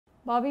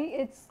Bobby,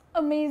 it's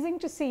amazing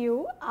to see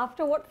you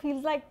after what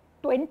feels like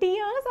 20 years,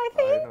 I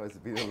think. I know, it's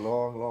been a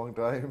long, long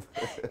time.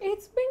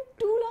 It's been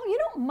too long. You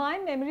know, my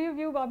memory of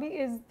you, Bobby,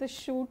 is the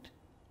shoot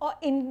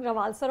in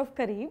Rawalsar of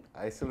Kareeb.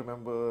 I still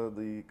remember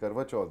the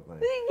Karwa Chauth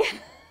night.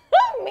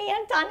 Me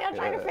and Tanya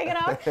trying to figure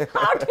out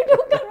how to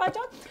do Karwa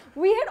Chauth.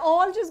 We had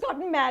all just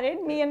gotten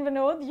married, me and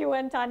Vinod, you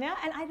and Tanya.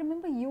 And I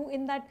remember you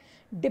in that,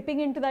 dipping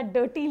into that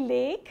dirty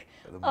lake.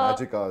 The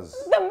magic hours.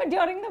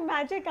 During the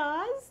magic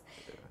hours.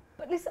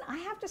 But listen, I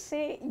have to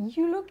say,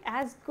 you look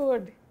as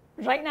good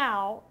right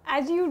now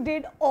as you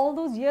did all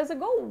those years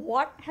ago.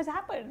 What has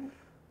happened?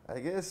 I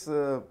guess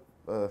the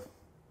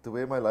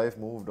way my life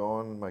moved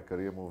on, my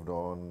career moved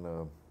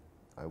on,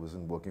 I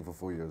wasn't working for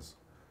 4 years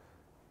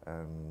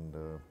and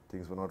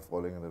things were not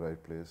falling in the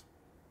right place,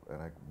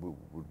 and I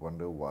would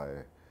wonder why.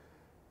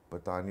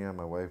 But Tanya,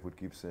 my wife, would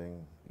keep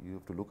saying, you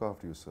have to look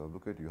after yourself,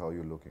 look at you, how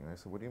you're looking. I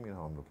said, what do you mean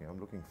how I'm looking?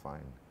 I'm looking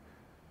fine,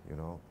 you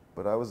know.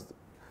 But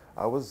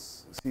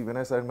see, when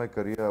I started my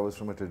career, I was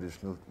from a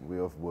traditional way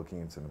of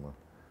working in cinema,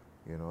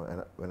 you know,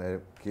 and when I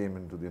came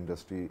into the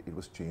industry, it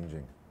was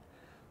changing.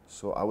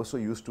 So I was so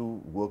used to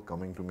work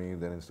coming to me,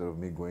 then instead of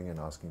me going and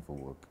asking for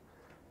work.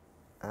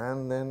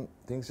 And then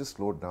things just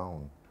slowed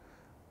down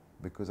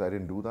because I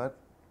didn't do that,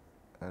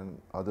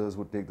 and others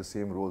would take the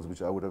same roles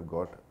which I would have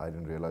got. I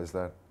didn't realize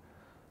that.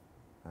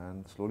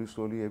 And slowly,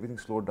 slowly, everything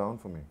slowed down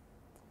for me,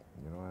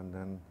 you know, and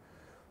then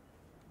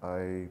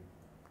I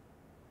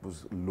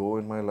was low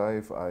in my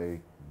life. I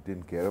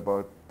didn't care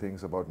about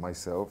things about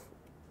myself,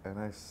 and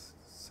I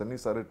suddenly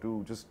started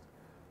to just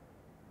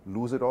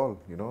lose it all,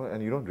 you know,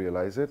 and you don't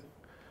realize it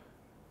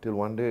till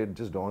one day it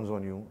just dawns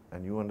on you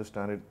and you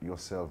understand it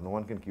yourself. No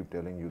one can keep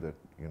telling you that,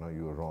 you know,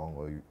 you're wrong,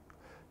 or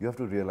you have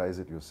to realize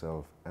it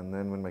yourself. And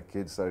then when my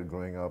kids started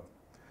growing up,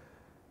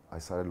 I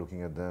started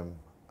looking at them,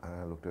 and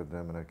I looked at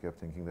them and I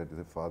kept thinking that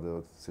the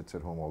father sits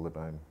at home all the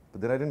time.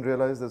 But then I didn't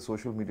realize that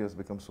social media has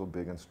become so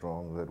big and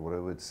strong that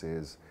whatever it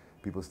says,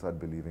 people start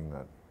believing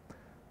that.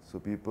 So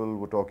people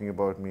were talking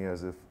about me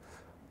as if,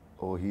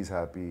 oh, he's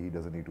happy, he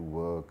doesn't need to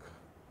work,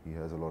 he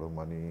has a lot of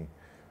money,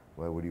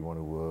 why would he want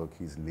to work,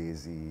 he's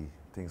lazy,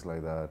 things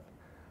like that.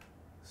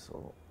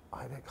 So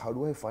I like, how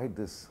do I fight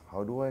this?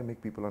 How do I make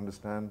people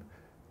understand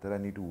that I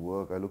need to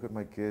work? I look at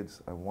my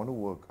kids, I want to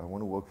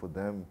work for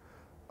them,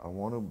 I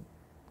want to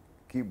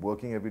keep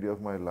working every day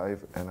of my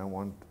life, and I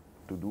want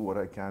to do what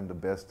I can the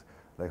best,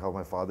 like how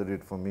my father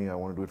did for me, I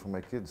want to do it for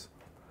my kids.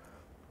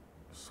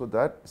 So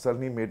that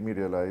suddenly made me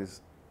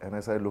realize, and I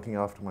started looking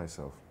after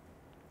myself.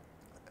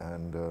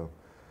 And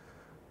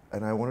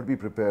I wanted to be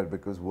prepared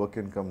because work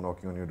can come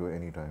knocking on your door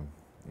anytime,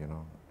 you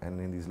know.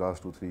 And in these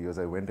last 2-3 years,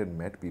 I went and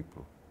met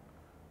people.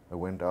 I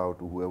went out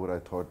to whoever I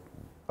thought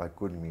I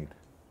could meet,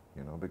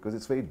 you know, because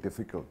it's very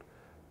difficult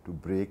to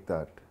break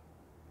that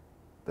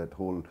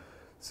whole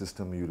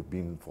system you've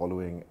been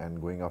following and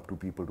going up to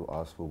people to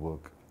ask for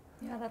work.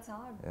 Yeah, that's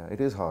hard. Yeah,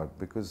 it is hard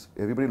because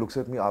everybody looks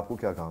at me, aapko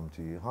kya kaam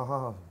chahiye? हाँ हाँ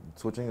हाँ,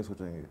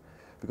 सोचेंगे.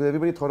 Because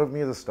everybody thought of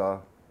me as a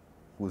star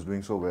who's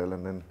doing so well,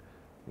 and then,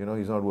 you know,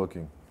 he's not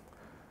working.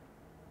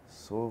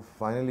 So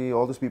finally,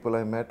 all those people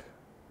I met,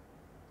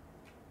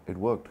 it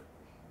worked.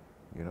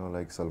 You know,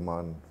 like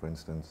Salman, for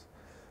instance.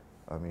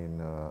 I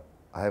mean,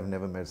 I have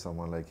never met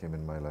someone like him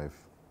in my life,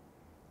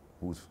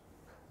 who's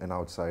an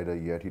outsider,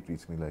 yet he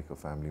treats me like a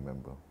family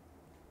member,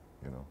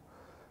 you know.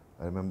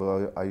 I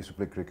remember I used to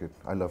play cricket.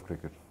 I love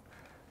cricket.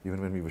 Even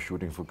when we were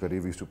shooting for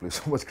Kareeb, we used to play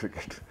so much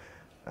cricket.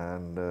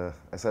 And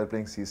I started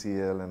playing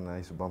CCL, and I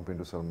used to bump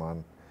into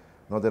Salman.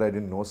 Not that I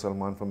didn't know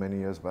Salman for many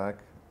years back,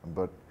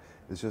 but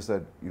it's just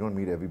that you don't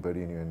meet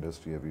everybody in your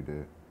industry every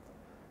day.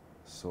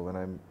 So when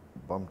I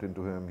bumped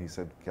into him, he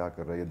said, "Kya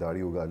kar raha hai? Ye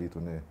daadi uga li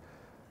tune?"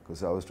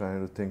 Because I was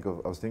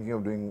thinking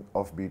of doing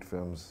offbeat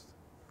films,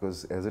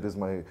 because as it is,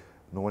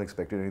 no one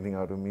expected anything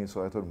out of me,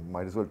 so I thought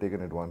might as well take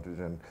the advantage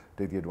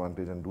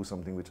and do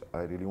something which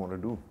I really want to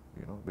do,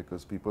 you know,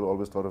 because people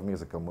always thought of me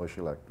as a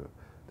commercial actor.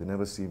 They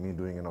never see me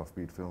doing an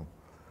offbeat film.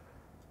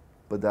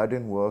 But that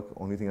didn't work.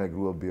 Only thing, I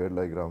grew a beard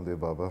like Ramdev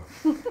Baba.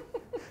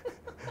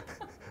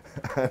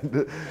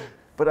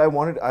 But I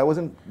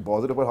wasn't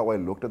bothered about how I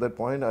looked at that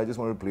point. I just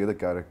wanted to play the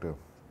character.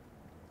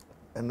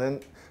 And then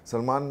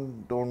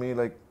Salman told me,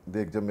 like,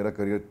 देख जब मेरा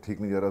career ठीक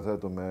नहीं जा रहा था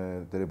तो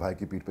मैं तेरे भाई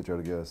की पीठ पे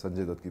चढ़ गया,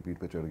 संजय दत्त की पीठ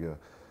पे चढ़ गया.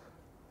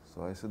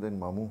 So I said, then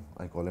Mamu,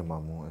 I call him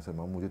Mamu. I said,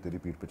 Mamu, मुझे तेरी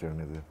पीठ पे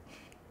चढ़ने दे.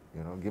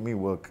 You know, give me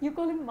work. You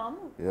call him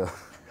Mamu? Yeah.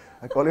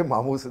 I call him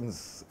Mamu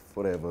since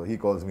forever. He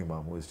calls me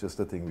Mamu. It's just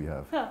a thing we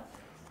have. Huh.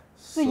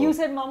 So you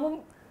said, Mamu,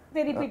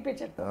 तेरी पीठ पे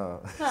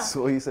चढ़ता.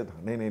 So he said,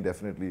 नहीं,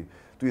 definitely.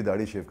 तू ये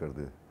दाढ़ी shave कर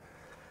दे.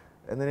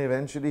 And then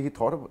eventually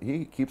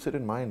he keeps it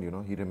in mind, you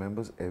know. He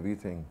remembers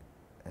everything.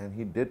 And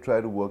he did try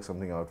to work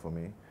something out for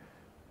me.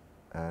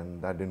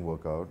 And that didn't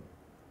work out.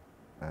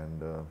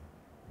 And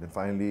then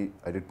finally,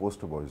 I did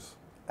Poster Boys.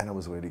 And I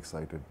was very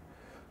excited.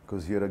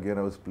 Because here again,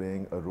 I was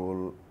playing a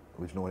role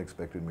which no one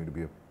expected me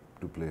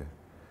to play.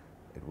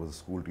 It was a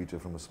school teacher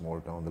from a small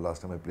town. The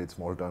last time I played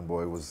small town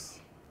boy was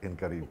in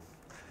Kareeb.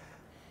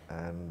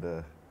 And,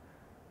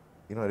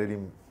 you know, I really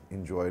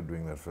enjoyed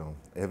doing that film.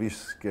 Every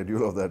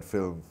schedule of that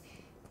film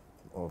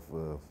of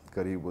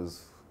curry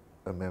was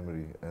a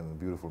memory and a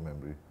beautiful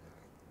memory.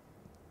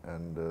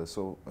 And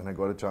so when I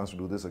got a chance to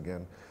do this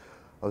again,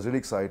 I was really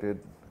excited.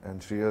 And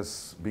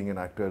Shreyas, being an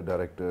actor,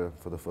 director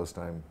for the first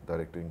time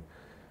directing,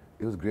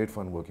 it was great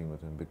fun working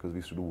with him because we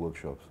used to do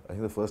workshops. I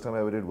think the first time I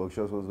ever did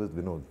workshops was with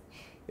Vinod.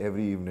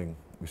 Every evening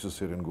we used to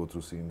sit and go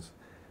through scenes,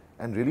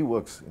 and really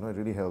works. You know, it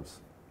really helps.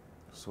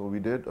 So we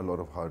did a lot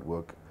of hard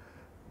work,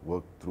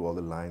 worked through all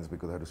the lines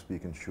because I had to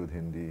speak in Shuddh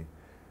Hindi,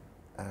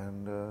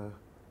 and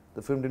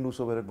the film didn't do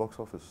so well at box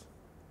office.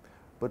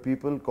 But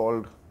people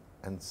called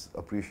and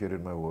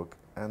appreciated my work,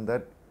 and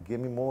that gave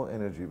me more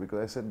energy because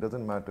I said, it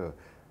doesn't matter.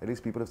 At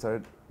least people have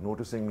started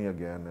noticing me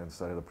again and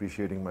started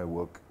appreciating my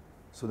work.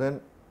 So then,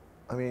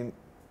 I mean,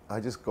 I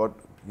just got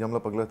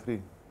Yamla Pagla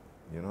 3,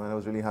 you know, and I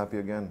was really happy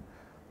again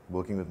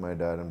working with my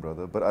dad and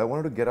brother. But I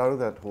wanted to get out of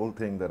that whole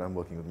thing that I'm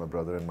working with my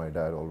brother and my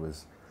dad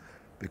always.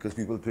 Because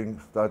people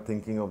start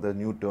thinking of the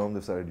new term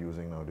they started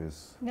using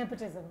nowadays.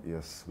 Nepotism.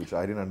 Yes, which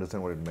I didn't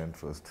understand what it meant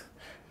first.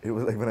 It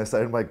was like when I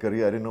started my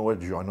career, I didn't know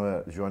what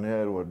genre,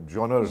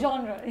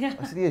 Yeah.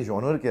 I said, ये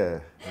genre क्या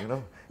है? You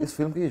know, इस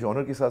film की ये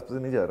genre के साथ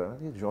नहीं जा रहा.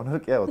 ये genre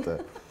क्या होता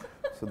है?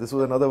 So this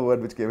was another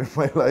word which came in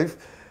my life.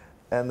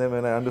 And then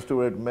when I understood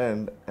what it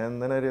meant,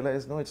 and then I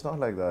realized, no, it's not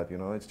like that. You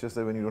know, it's just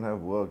that when you don't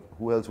have work,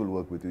 who else will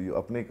work with you? You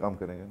अपने काम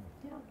करेंगे.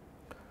 Yeah.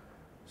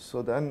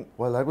 So then,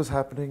 while that was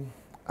happening,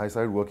 I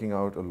started working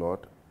out a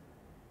lot.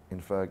 In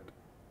fact,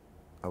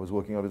 I was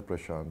working out with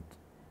Prashant,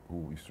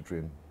 who used to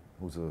train,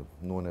 who's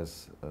known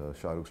as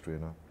Shah Rukh's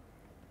trainer.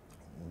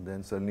 And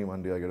then suddenly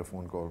one day I get a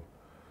phone call,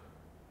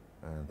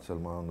 and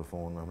Salman on the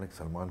phone. I'm like,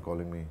 Salman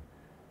calling me.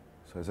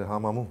 So I said,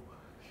 "Haan, Mamu."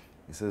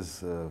 He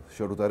says,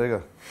 "Shirt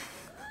utarega."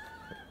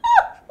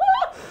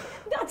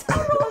 That's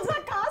how roles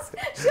are cast.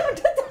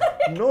 Shirt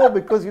utarega. No,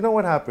 because you know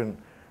what happened?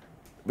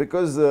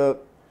 Because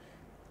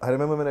I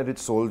remember when I did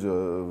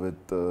Soldier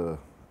with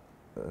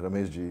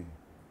Ramesh ji,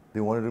 they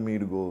wanted me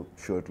to go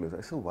shirtless.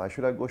 I said, why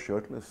should I go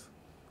shirtless?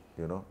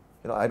 You know,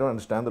 I don't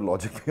understand the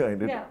logic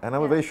behind it, Yeah, and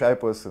I'm a very shy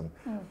person.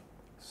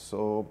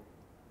 So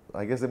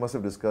I guess they must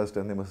have discussed,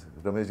 and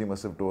Ramesh ji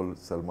must have told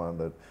Salman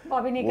that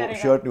Bobby nahi karega.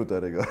 shirt nahi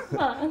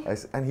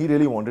utarega. And he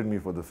really wanted me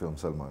for the film,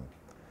 Salman.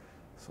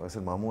 So I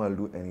said, Mamu, I'll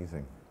do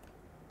anything.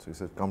 So he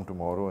said, come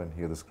tomorrow and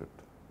hear the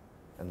script.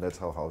 And that's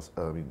how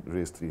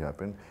Race 3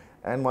 happened.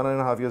 And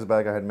 1.5 years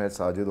back, I had met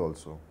Sajid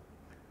also.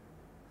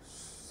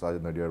 Sajid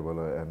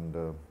Nadiadwala. And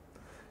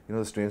you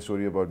know, the strange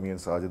story about me and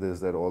Sajid is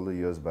that all the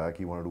years back,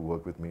 he wanted to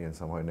work with me and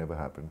somehow it never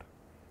happened.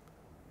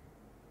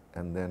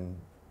 And then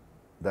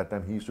that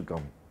time he used to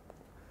come.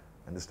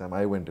 And this time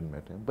I went and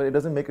met him. But it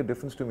doesn't make a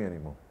difference to me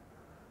anymore.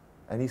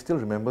 And he still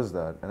remembers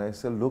that. And I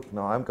said, look,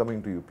 now I'm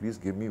coming to you. Please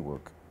give me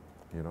work,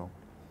 you know.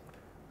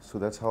 So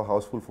that's how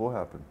Houseful 4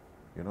 happened,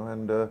 you know.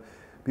 And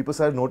people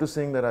started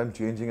noticing that I'm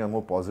changing, I'm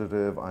more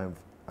positive, I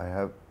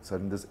have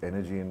suddenly this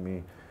energy in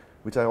me,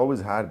 which I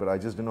always had, but I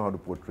just didn't know how to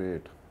portray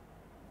it,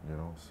 you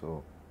know.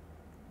 So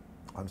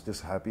I'm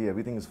just happy,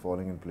 everything is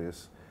falling in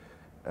place.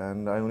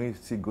 And I only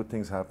see good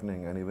things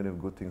happening, and even if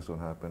good things don't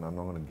happen, I'm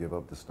not going to give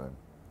up this time.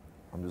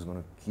 I'm just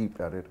going to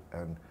keep at it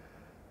and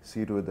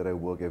see to it that I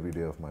work every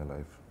day of my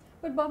life.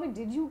 But Bobby,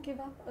 did you give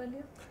up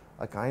earlier?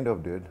 I kind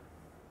of did,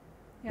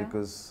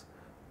 because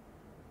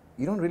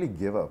you don't really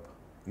give up.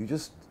 You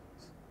just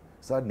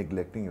start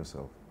neglecting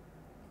yourself.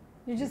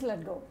 You just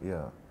let go.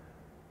 Yeah.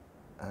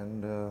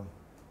 And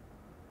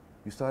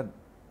you start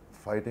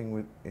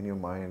fighting in your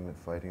mind,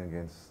 fighting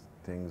against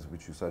things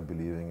which you start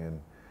believing in,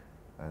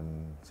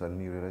 and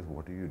suddenly you realize,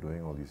 what are you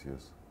doing all these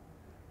years?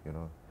 You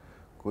know,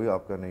 कोई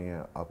आपका नहीं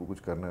है, आपको कुछ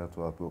करना है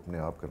तो आपको अपने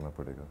आप करना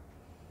पड़ेगा.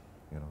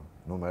 You know,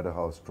 no matter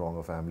how strong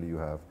a family you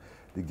have,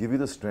 they give you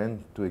the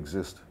strength to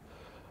exist,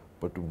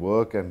 but to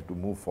work and to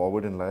move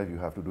forward in life, you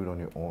have to do it on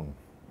your own.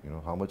 You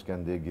know, how much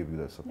can they give you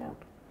that support?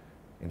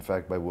 In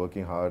fact, by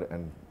working hard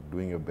and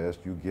doing your best,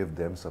 you give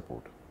them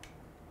support.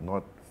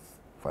 Not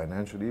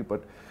financially,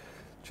 but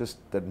just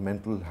that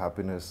mental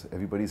happiness.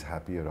 Everybody's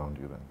happy around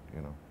you then,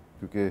 you know.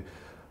 क्योंकि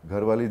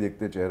घर वाले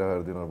देखते चेहरा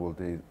हर दिन और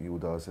बोलते ये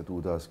उदास है, तू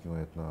उदास क्यों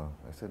है इतना?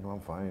 I said, no, I'm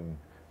fine.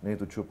 नहीं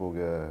तो चुप हो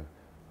गया है.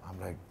 I'm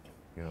like,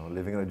 you know,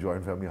 living in a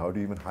joint family, how do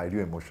you even hide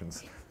your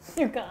emotions?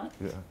 You can't.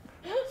 Yeah.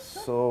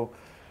 So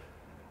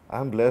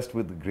I'm blessed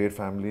with a great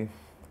family,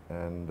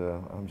 and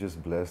I'm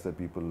just blessed that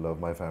people love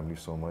my family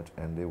so much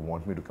and they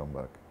want me to come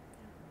back.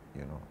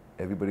 You know,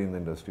 everybody in the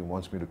industry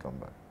wants me to come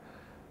back.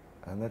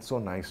 And that's so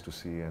nice to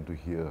see and to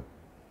hear.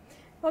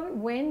 Bobby,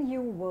 when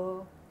you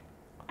were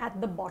at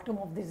the bottom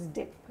of this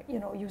dip, you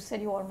know, you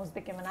said you almost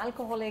became an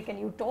alcoholic, and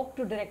you talked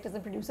to directors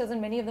and producers,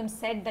 and many of them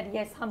said that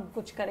yes, hum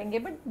kuch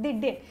karenge, but they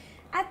did.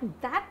 At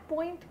that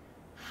point,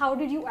 how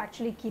did you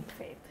actually keep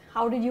faith?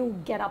 How did you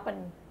get up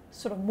and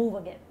sort of move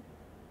again?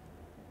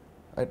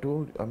 I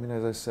mean,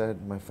 as I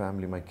said, my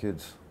family, my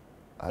kids.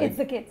 It's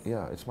the kids.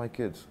 Yeah, it's my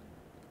kids.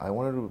 I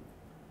wanted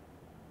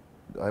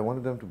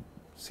them to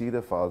see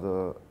their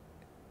father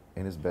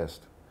in his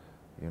best.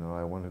 You know,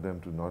 I wanted them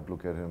to not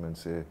look at him and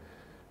say,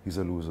 he's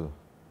a loser,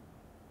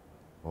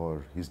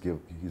 or he's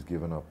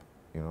given up,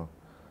 you know.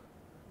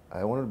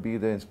 I wanted to be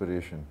their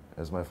inspiration,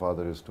 as my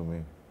father is to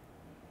me.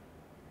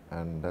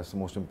 And that's the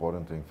most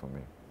important thing for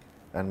me.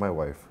 And my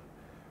wife,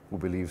 who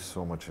believes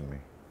so much in me.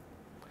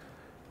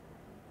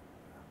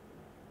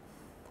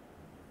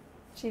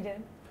 She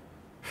did.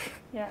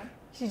 Yeah.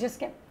 She just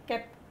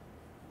kept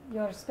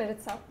your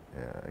spirits up.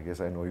 Yeah, I guess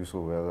I know you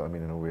so well. I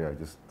mean, in a way, I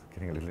just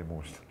getting a little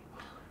emotional.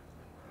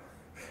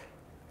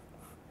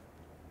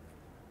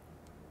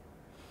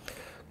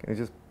 Can you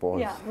just pause?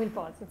 Yeah, we'll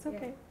pause. It's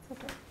okay. It's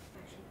okay.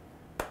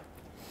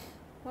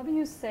 Bobby,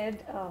 you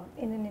said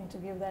in an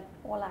interview that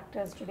all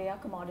actors today are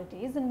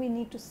commodities and we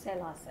need to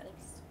sell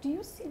ourselves. Do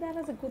you see that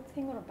as a good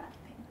thing or a bad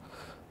thing?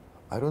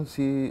 I don't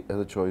see as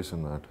a choice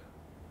in that,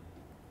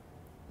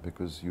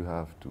 because you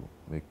have to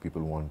make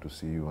people want to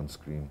see you on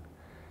screen,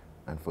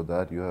 and for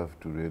that you have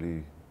to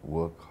really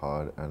work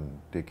hard and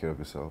take care of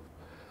yourself.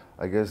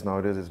 I guess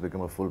nowadays it's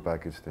become a full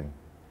package thing.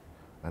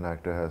 An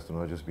actor has to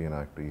not just be an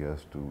actor, he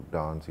has to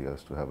dance, he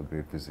has to have a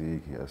great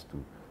physique, he has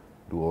to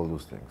do all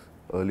those things.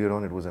 Earlier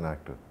on it was an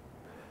actor.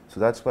 So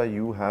that's why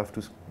you have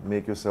to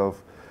make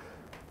yourself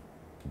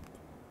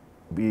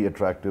be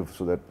attractive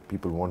so that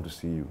people want to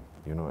see you,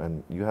 you know,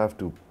 and you have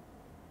to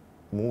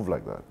move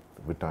like that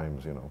with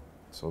times, you know.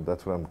 So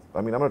that's what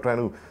I'm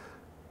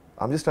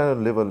just trying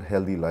to live a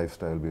healthy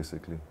lifestyle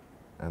basically,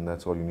 and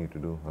that's all you need to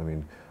do. I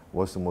mean,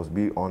 what's the most,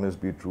 be honest,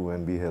 be true,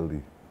 and be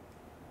healthy,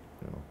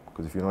 you know,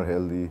 because if you're not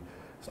healthy,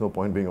 there's no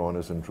point being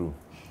honest and true.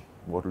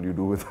 What will you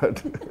do with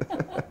that?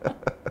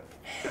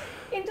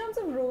 In terms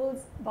of roles,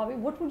 Bobby,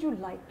 what would you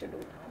like to do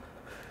now?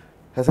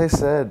 As I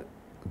said,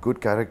 good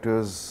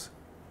characters,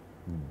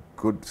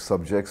 good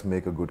subjects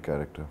make a good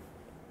character,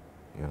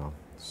 you know.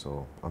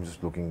 So I'm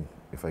just looking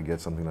if I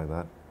get something like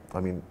that.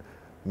 I mean,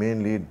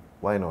 main lead,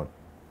 why not?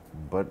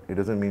 But it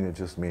doesn't mean it's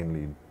just main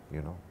lead,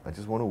 you know. I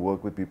just want to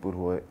work with people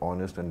who are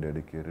honest and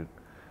dedicated.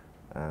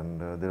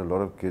 And there are a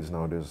lot of kids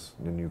nowadays,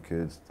 the new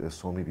kids. There's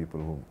so many people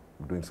who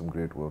are doing some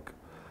great work.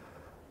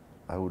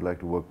 I would like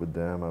to work with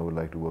them. I would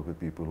like to work with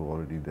people who are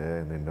already there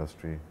in the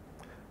industry.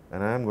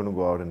 And I am going to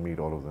go out and meet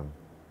all of them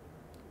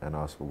and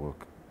ask for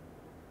work.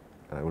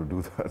 And I will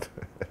do that.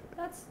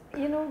 That's,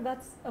 you know,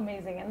 that's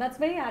amazing and that's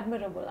very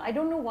admirable. I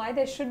don't know why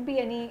there should be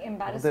any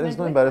embarrassment. There is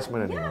no with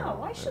embarrassment that. anymore. Yeah,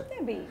 why should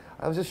there be?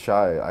 I was just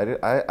shy.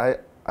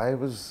 I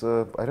was,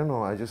 I don't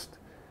know, I just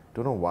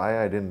don't know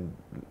why I didn't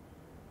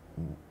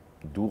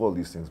do all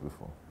these things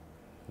before.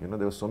 You know,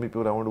 there were so many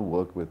people I want to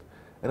work with,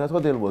 and I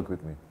thought they'll work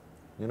with me,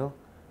 you know,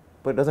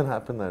 but it doesn't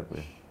happen that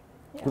way,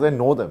 because I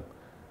know them.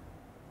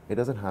 It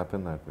doesn't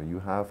happen that way. You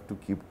have to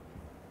keep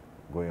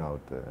going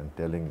out there and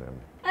telling them.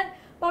 And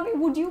Bobby,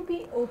 would you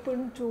be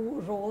open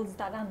to roles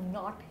that are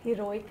not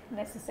heroic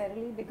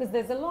necessarily? Because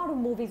there's a lot of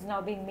movies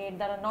now being made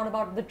that are not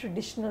about the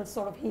traditional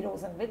sort of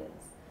heroes and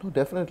villains. No,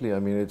 definitely. I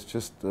mean, it's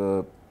just,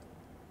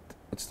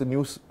 it's the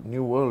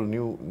new world,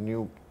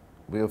 new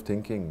way of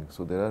thinking.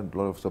 So there are a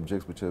lot of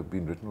subjects which have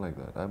been written like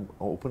that. I'm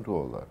open to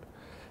all that.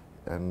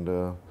 And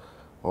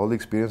all the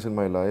experience in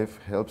my life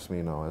helps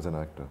me now as an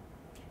actor.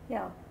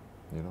 Yeah.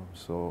 You know,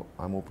 so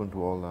I'm open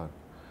to all that.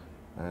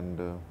 And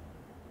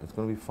it's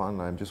going to be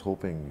fun. I'm just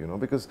hoping, you know,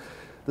 because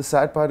the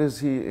sad part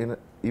is even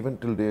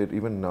till date,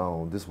 even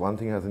now, this one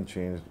thing hasn't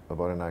changed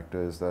about an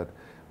actor is that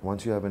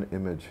once you have an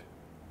image,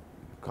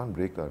 you can't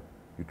break that.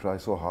 You try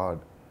so hard.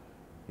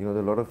 You know,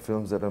 there are a lot of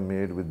films that are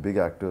made with big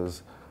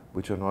actors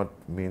which are not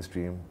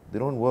mainstream. They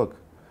don't work.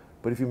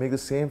 But if you make the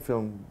same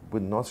film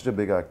with not such a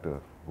big actor,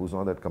 who's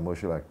not that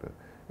commercial actor,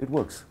 it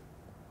works.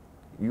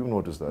 You've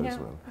noticed that as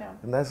well. Yeah.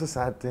 And that's a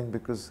sad thing,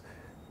 because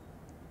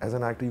as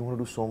an actor, you want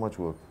to do so much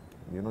work.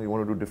 You know, you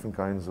want to do different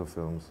kinds of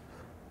films,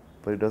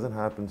 but it doesn't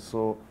happen.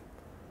 So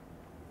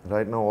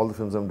right now, all the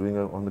films I'm doing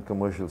are on the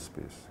commercial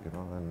space, you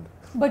know. And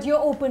but you're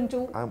open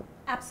to I'm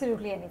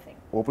absolutely anything.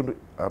 Open to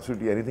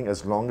absolutely anything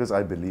as long as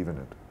I believe in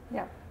it.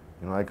 Yeah.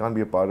 You know, I can't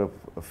be a part of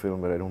a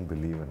film where I don't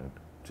believe in it,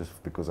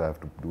 just because I have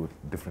to do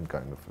a different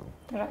kind of film.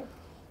 Right.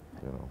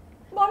 You know.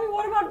 Bobby,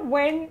 what about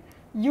when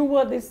you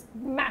were this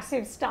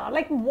massive star?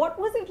 Like, what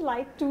was it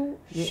like to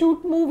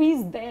shoot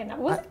movies then?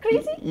 Was it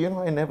crazy? You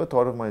know, I never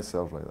thought of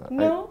myself like that.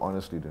 No? I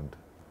honestly didn't.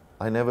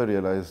 I never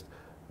realized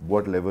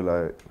what level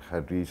I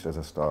had reached as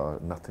a star.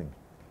 Nothing.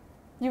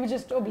 You were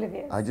just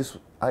oblivious.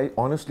 I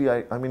honestly,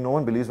 I mean, no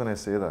one believes when I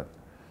say that.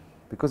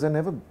 Because I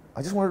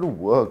just wanted to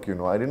work, you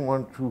know. I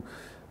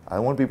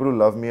want people to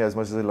love me as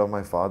much as they love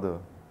my father.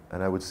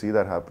 And I would see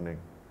that happening.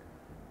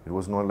 It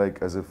was not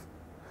like as if,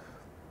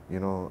 you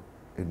know,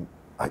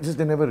 I just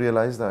didn't ever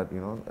realize that, you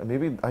know.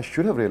 Maybe I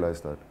should have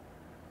realized that.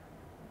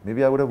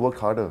 Maybe I would have worked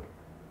harder,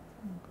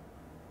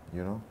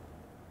 you know.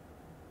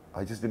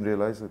 I just didn't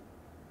realize it.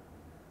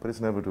 But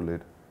it's never too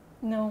late.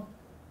 No.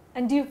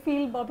 And do you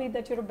feel, Bobby,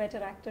 that you're a better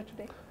actor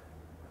today?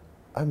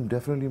 I'm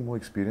definitely more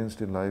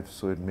experienced in life,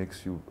 so it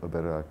makes you a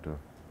better actor.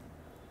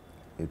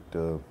 It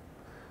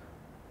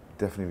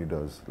definitely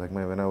does. Like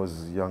when I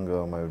was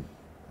younger,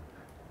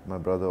 my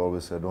brother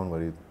always said, "Don't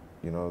worry,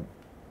 you know,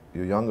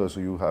 you're younger, so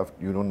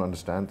you don't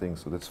understand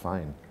things, so that's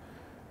fine.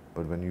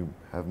 But when you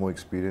have more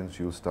experience,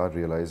 you'll start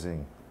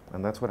realizing,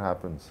 and that's what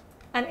happens."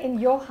 And in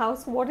your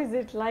house, what is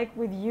it like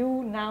with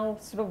you now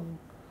sort of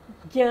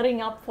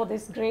gearing up for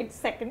this great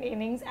second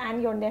innings,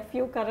 and your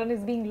nephew Karan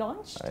is being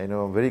launched? I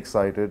know, I'm very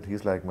excited.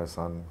 He's like my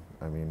son.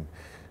 I mean,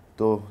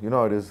 though, you know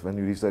how it is, when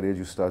you reach that age,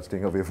 you start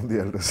staying away from the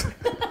elders.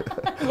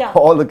 Yeah.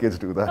 All the kids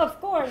do that. Of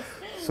course.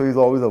 So he's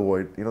always they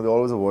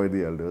always avoid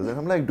the elders. And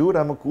I'm like, dude,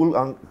 I'm a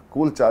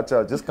cool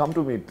chacha. Just come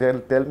to me.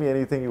 Tell me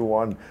anything you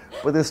want.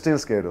 But they're still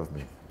scared of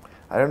me.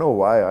 I don't know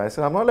why. I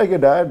said, I'm not like your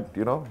dad,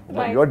 you know.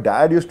 Right. Your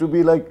dad used to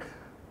be like,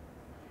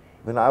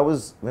 when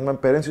my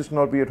parents used to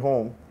not be at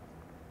home,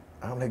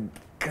 I'm like,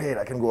 great,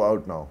 I can go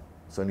out now.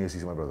 Suddenly I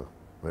see my brother.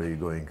 Where are you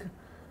going?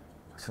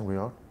 I said, I'm going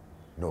out?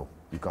 No,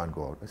 you can't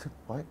go out. I said,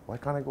 why? Why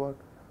can't I go out?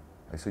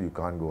 I said, you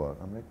can't go out.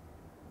 I'm like,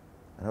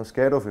 and I was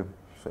scared of him.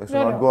 So I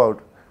said, not go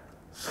out.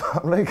 So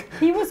I'm like...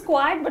 He was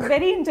quiet but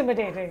very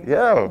intimidating.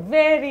 Yeah.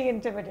 Very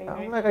intimidating.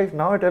 I'm like,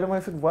 now I tell him, I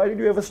said, why did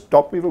you ever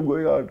stop me from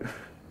going out?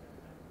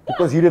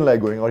 Because he didn't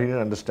like going out. He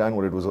didn't understand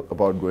what it was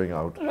about going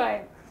out.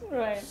 Right,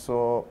 right.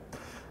 So,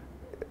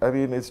 I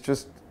mean, it's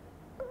just,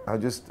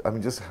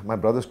 my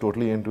brother's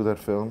totally into that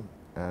film.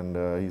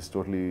 And he's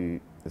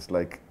totally, it's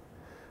like,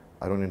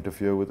 I don't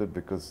interfere with it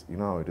because, you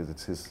know how it is,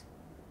 it's his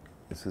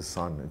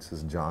son, it's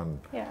his Jaan.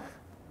 Yeah.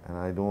 And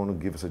I don't want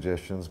to give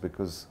suggestions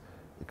because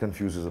it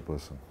confuses a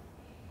person.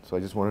 So I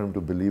just wanted him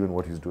to believe in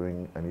what he's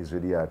doing, and he's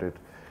really at it.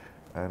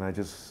 And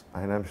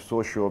I'm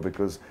so sure,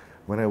 because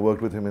when I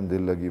worked with him in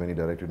Dil Lagi, when he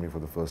directed me for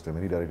the first time, I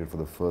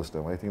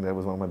think that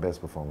was one of my best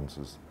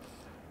performances.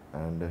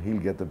 And he'll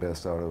get the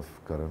best out of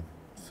Karan.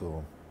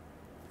 So,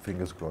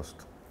 fingers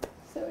crossed.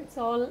 So it's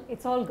all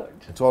good.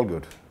 It's all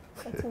good.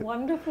 It's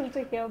wonderful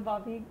to hear,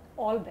 Bobby.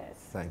 All best.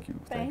 Thank you.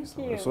 Thank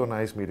so you. much. So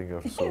nice meeting you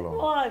after so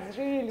long. It was,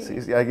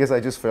 really. See, I guess I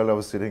just felt I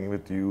was sitting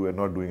with you and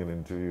not doing an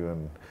interview,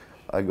 and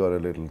I got a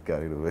little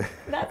carried away.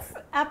 That's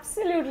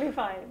absolutely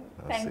fine.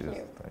 Thank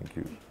you. Thank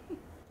you.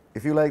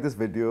 If you like this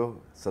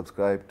video,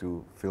 subscribe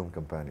to Film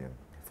Companion.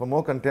 For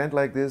more content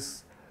like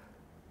this,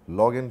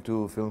 log in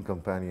to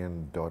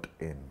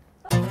filmcompanion.in.